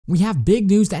We have big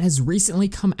news that has recently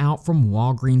come out from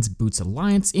Walgreens Boots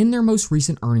Alliance. In their most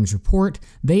recent earnings report,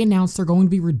 they announced they're going to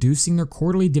be reducing their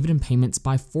quarterly dividend payments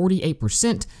by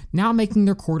 48%, now making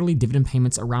their quarterly dividend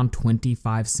payments around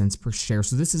 25 cents per share.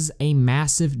 So this is a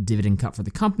massive dividend cut for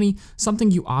the company,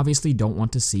 something you obviously don't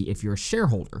want to see if you're a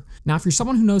shareholder. Now, if you're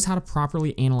someone who knows how to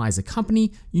properly analyze a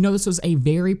company, you know this was a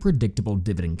very predictable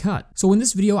dividend cut. So in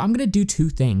this video, I'm going to do two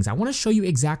things. I want to show you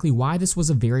exactly why this was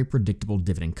a very predictable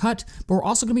dividend cut, but we're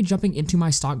also going to be jumping into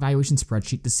my stock valuation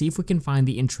spreadsheet to see if we can find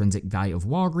the intrinsic value of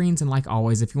Walgreens. And like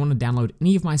always, if you want to download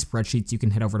any of my spreadsheets, you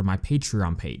can head over to my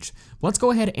Patreon page. But let's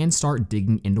go ahead and start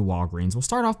digging into Walgreens. We'll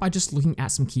start off by just looking at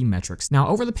some key metrics. Now,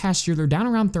 over the past year, they're down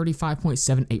around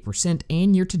 35.78%,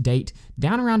 and year to date,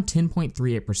 down around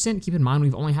 10.38%. Keep in mind,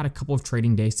 we've only had a couple of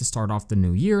trading days to start off the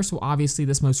new year, so obviously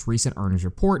this most recent earnings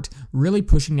report really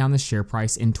pushing down the share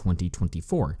price in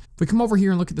 2024. If we come over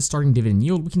here and look at the starting dividend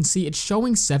yield, we can see it's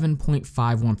showing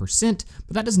 7.51%,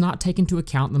 but that does not take into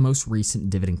account the most recent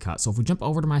dividend cut. So if we jump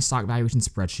over to my stock valuation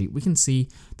spreadsheet, we can see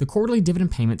the quarterly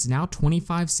dividend payments now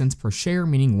 25 cents per share,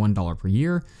 meaning $1 per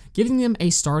year, giving them a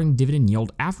starting dividend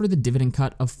yield after the dividend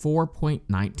cut of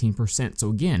 4.19%. So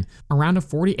again, around a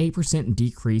 48%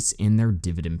 decrease in their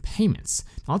dividend payments.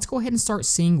 Now let's go ahead and start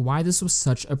seeing why this was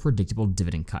such a predictable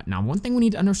dividend cut. Now, one thing we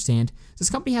need to understand, this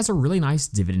company has a really nice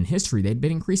dividend history. They've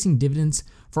been increasing dividends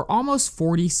for almost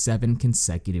 47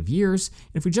 consecutive years.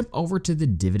 And if we jump over to the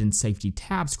dividend safety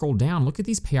tab, scroll down, look at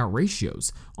these payout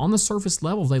ratios. On the surface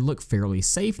level, they look fairly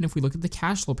safe. And if we look at the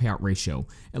cash flow payout ratio,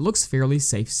 it looks fairly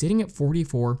safe, sitting at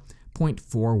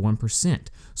 44.41%.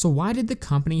 So why did the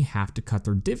company have to cut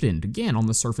their dividend? Again, on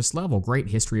the surface level, great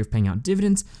history of paying out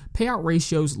dividends. Payout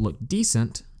ratios look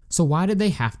decent. So why did they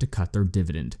have to cut their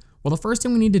dividend? Well, the first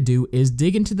thing we need to do is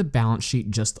dig into the balance sheet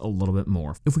just a little bit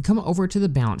more. If we come over to the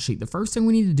balance sheet, the first thing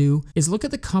we need to do is look at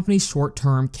the company's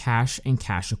short-term cash and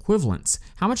cash equivalents.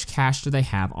 How much cash do they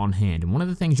have on hand? And one of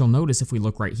the things you'll notice if we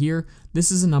look right here,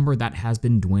 this is a number that has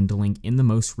been dwindling in the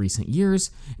most recent years.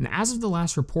 And as of the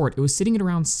last report, it was sitting at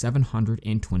around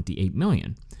 $728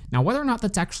 million. Now, whether or not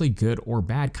that's actually good or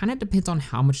bad kind of depends on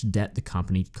how much debt the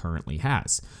company currently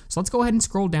has. So let's go ahead and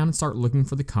scroll down and start looking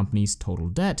for the company's total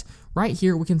debt. Right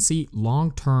here, we can see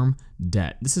long-term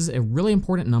debt. This is a really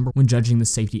important number when judging the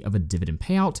safety of a dividend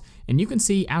payout. And you can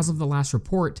see as of the last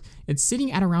report, it's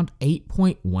sitting at around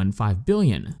 $8.15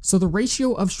 billion. So the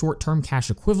ratio of short-term cash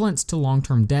equivalents to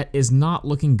long-term debt is not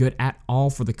looking good at all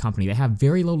for the company. They have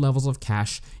very low levels of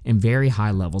cash and very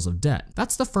high levels of debt.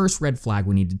 That's the first red flag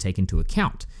we need to take into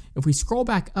account. If we scroll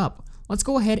back up, let's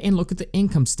go ahead and look at the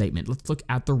income statement. Let's look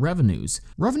at the revenues.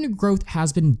 Revenue growth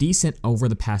has been decent over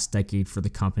the past decade for the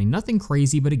company. Nothing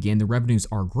crazy, but again, the revenues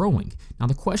are growing. Now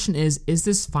the question is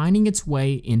this finding its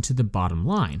way into the bottom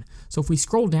line? So if we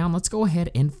scroll down, let's go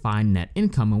ahead and find net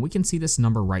income, and we can see this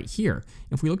number right here.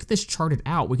 If we look at this charted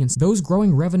out, we can see those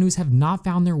growing revenues have not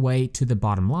found their way to the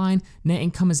bottom line. Net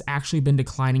income has actually been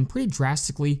declining pretty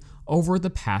drastically over the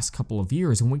past couple of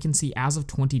years, and we can see as of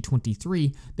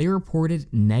 2023, they reported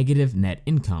negative net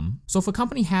income. So if a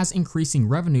company has increasing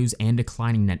revenues and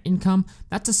declining net income,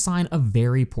 that's a sign of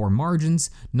very poor margins,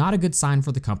 not a good sign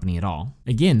for the company at all.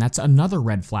 Again, that's another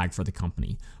red flag for the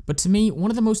company. But to me,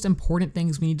 one of the most important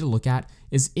things we need to look at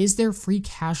is their free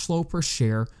cash flow per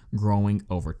share growing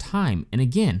over time? And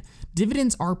again,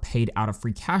 dividends are paid out of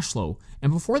free cash flow. And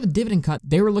before the dividend cut,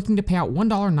 they were looking to pay out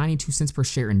 $1.92 per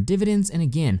share in dividends. And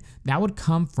again, that would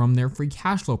come from their free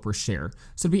cash flow per share.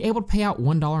 So to be able to pay out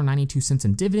 $1.92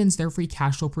 in dividends, their free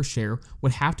cash flow per share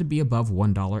would have to be above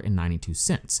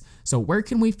 $1.92. So where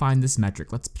can we find this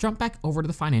metric? Let's jump back over to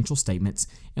the financial statements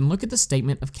and look at the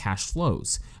statement of cash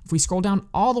flows. If we scroll down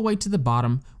all the way to the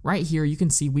bottom, right here, you can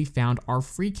see we found our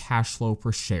free cash flow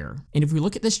per share. And if we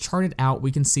look at this charted out,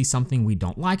 we can see something we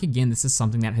don't like. Again, this is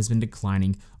something that has been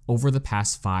declining over the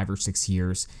past 5 or 6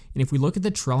 years. And if we look at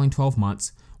the trailing 12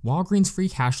 months, Walgreens free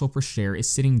cash flow per share is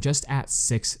sitting just at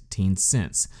 16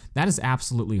 cents. That is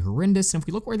absolutely horrendous. And if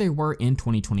we look where they were in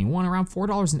 2021, around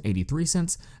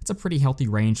 $4.83, it's a pretty healthy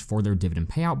range for their dividend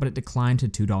payout, but it declined to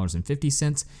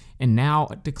 $2.50, and now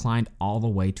it declined all the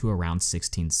way to around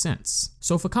 16 cents.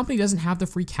 So if a company doesn't have the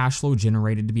free cash flow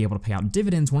generated to be able to pay out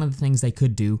dividends, one of the things they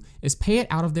could do is pay it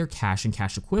out of their cash and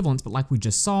cash equivalents. But like we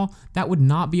just saw, that would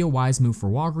not be a wise move for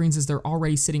Walgreens, as they're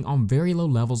already sitting on very low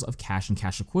levels of cash and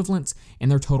cash equivalents, and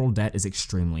their total debt is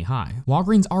extremely high.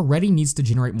 Walgreens already needs to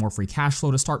generate more free cash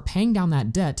flow to start paying down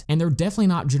that debt, and they're definitely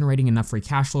not generating enough free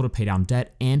cash flow to pay down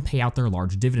debt and pay out their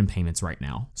large dividend payments right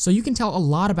now. So you can tell a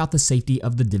lot about the safety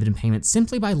of the dividend payment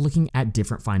simply by looking at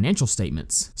different financial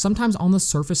statements. Sometimes on the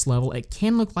surface level, it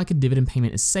can look like a dividend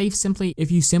payment is safe simply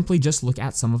if you simply just look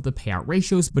at some of the payout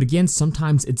ratios, but again,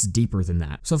 sometimes it's deeper than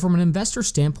that. So from an investor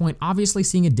standpoint, obviously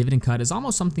seeing a dividend cut is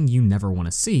almost something you never want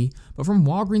to see, but from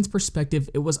Walgreens' perspective,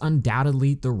 it was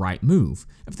undoubtedly the right move.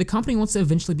 If the company wants to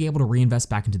eventually be able to reinvest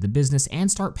back into the business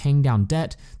and start paying down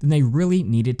debt, then they really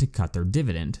needed to cut their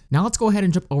dividend. Now let's go ahead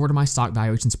and jump over to my stock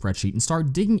valuation spreadsheet and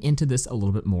start digging into this a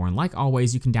little bit more. And like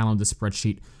always, you can download this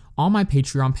spreadsheet on my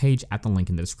Patreon page at the link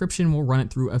in the description. We'll run it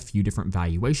through a few different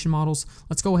valuation models.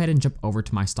 Let's go ahead and jump over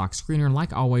to my stock screener. And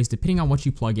like always, depending on what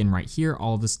you plug in right here,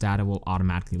 all of this data will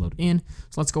automatically load in.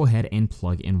 So let's go ahead and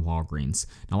plug in Walgreens.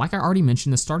 Now, like I already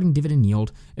mentioned, the starting dividend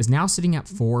yield is now sitting at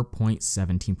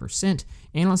 4.17%.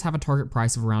 Analysts have a target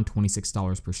price of around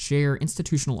 $26 per share,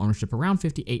 institutional ownership around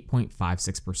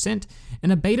 58.56%,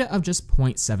 and a beta of just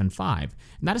 0.75. And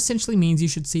that essentially means you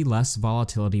should see less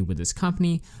volatility with this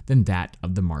company than that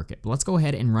of the market. But let's go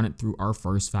ahead and run it through our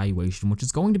first valuation, which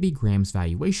is going to be Graham's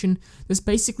valuation. This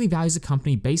basically values a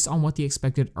company based on what the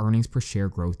expected earnings per share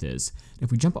growth is.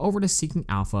 If we jump over to Seeking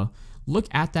Alpha, look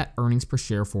at that earnings per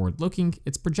share forward looking,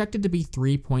 it's projected to be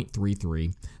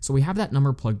 3.33. So we have that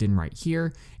number plugged in right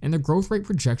here, and the growth rate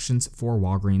projections for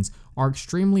Walgreens are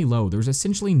extremely low. There's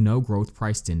essentially no growth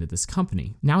priced into this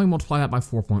company. Now we multiply that by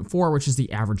 4.4, which is the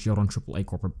average yield on AAA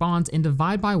corporate bonds, and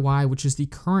divide by Y, which is the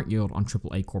current yield on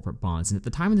AAA corporate bonds. And at the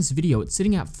time of this video, it's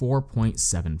sitting at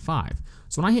 4.75.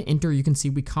 So when I hit enter, you can see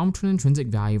we come to an intrinsic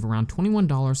value of around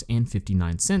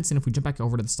 $21.59. And if we jump back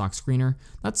over to the stock screener,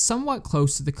 that's somewhat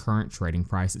close to the current trading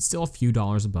price. It's still a few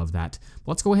dollars above that.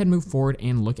 But let's go ahead and move forward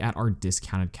and look at our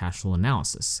discounted cash flow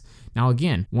analysis. Now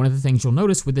again, one of the things you'll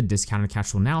notice with the discounted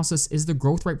cash flow analysis is the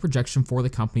growth rate projection for the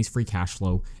company's free cash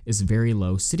flow is very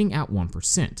low, sitting at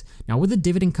 1%. Now with the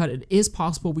dividend cut, it is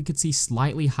possible we could see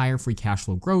slightly higher free cash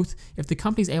flow growth if the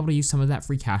company's able to use some of that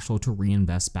free cash flow to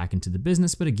reinvest back into the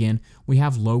business. But again, we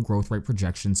have low growth rate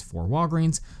projections for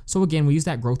Walgreens. So again, we use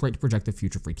that growth rate to project the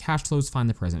future free cash flows, find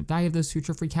the present value of those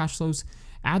future free cash flows,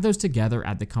 add those together,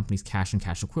 add the company's cash and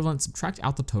cash equivalents, subtract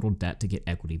out the total debt to get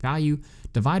equity value,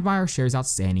 divide by our shares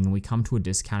outstanding, and we come to a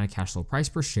discounted cash flow price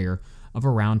per share of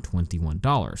around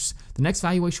 $21. The next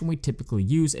valuation we typically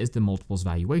use is the multiples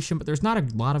valuation, but there's not a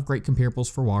lot of great comparables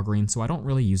for Walgreens, so I don't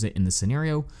really use it in this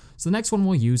scenario. So the next one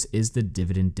we'll use is the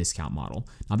dividend discount model.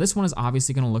 Now this one is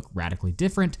obviously going to look radically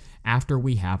different after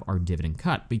we have our dividend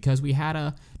cut, because we had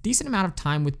a decent amount of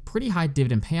time with pretty high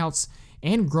dividend payouts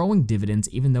and growing dividends,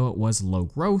 even though it was low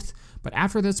growth. But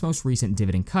after this most recent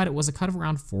dividend cut, it was a cut of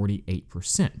around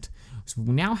 48%. So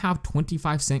we now have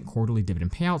 25-cent quarterly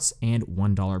dividend payouts and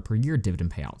 $1 per year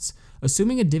dividend payouts.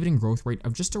 Assuming a dividend growth rate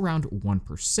of just around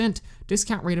 1%,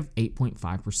 discount rate of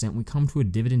 8.5%, we come to a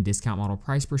dividend discount model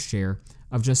price per share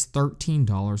of just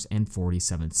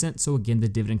 $13.47. So again, the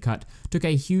dividend cut took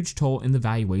a huge toll in the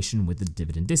valuation with the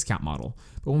dividend discount model.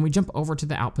 But when we jump over to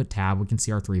the output tab, we can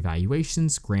see our three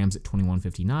valuations: Grams at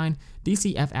 $21.59,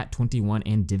 DCF at $21,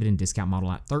 and dividend discount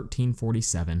model at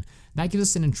 $13.47. That gives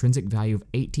us an intrinsic value of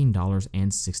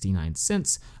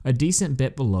 $18.69, a decent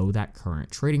bit below that current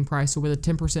trading price. So with a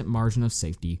 10% margin of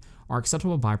safety, our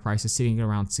acceptable buy price is sitting at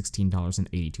around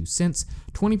 $16.82,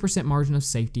 20% margin of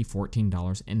safety,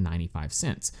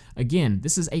 $14.95. Again,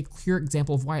 this is a clear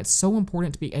example of why it's so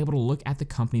important to be able to look at the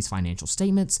company's financial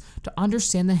statements to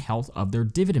understand the health of their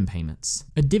dividend payments.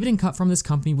 A dividend cut from this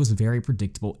company was very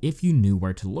predictable if you knew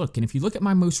where to look. And if you look at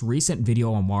my most recent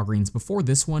video on Walgreens before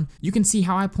this one, you can see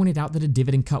how I pointed out that a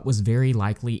dividend cut was very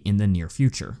likely in the near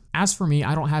future. As for me,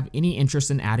 I don't have any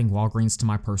interest in adding Walgreens to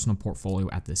my personal portfolio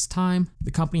at this time.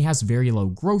 The company has very low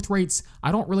growth rates,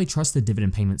 I don't really trust the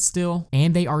dividend payments still,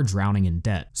 and they are drowning in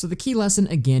debt. So the key lesson,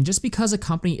 again, just because a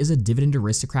company is a dividend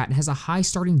aristocrat and has a high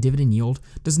starting dividend yield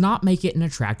does not make it an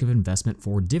attractive investment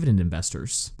for dividend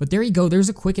investors. But there you go, there's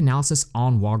a quick analysis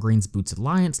on Walgreens Boots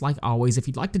Alliance. Like always, if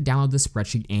you'd like to download this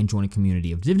spreadsheet and join a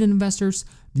community of dividend investors,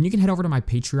 then you can head over to my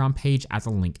Patreon page at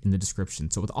the link in the description.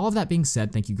 So with all of that being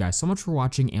said, thank you guys so much for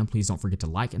watching, and please don't forget to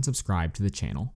like and subscribe to the channel.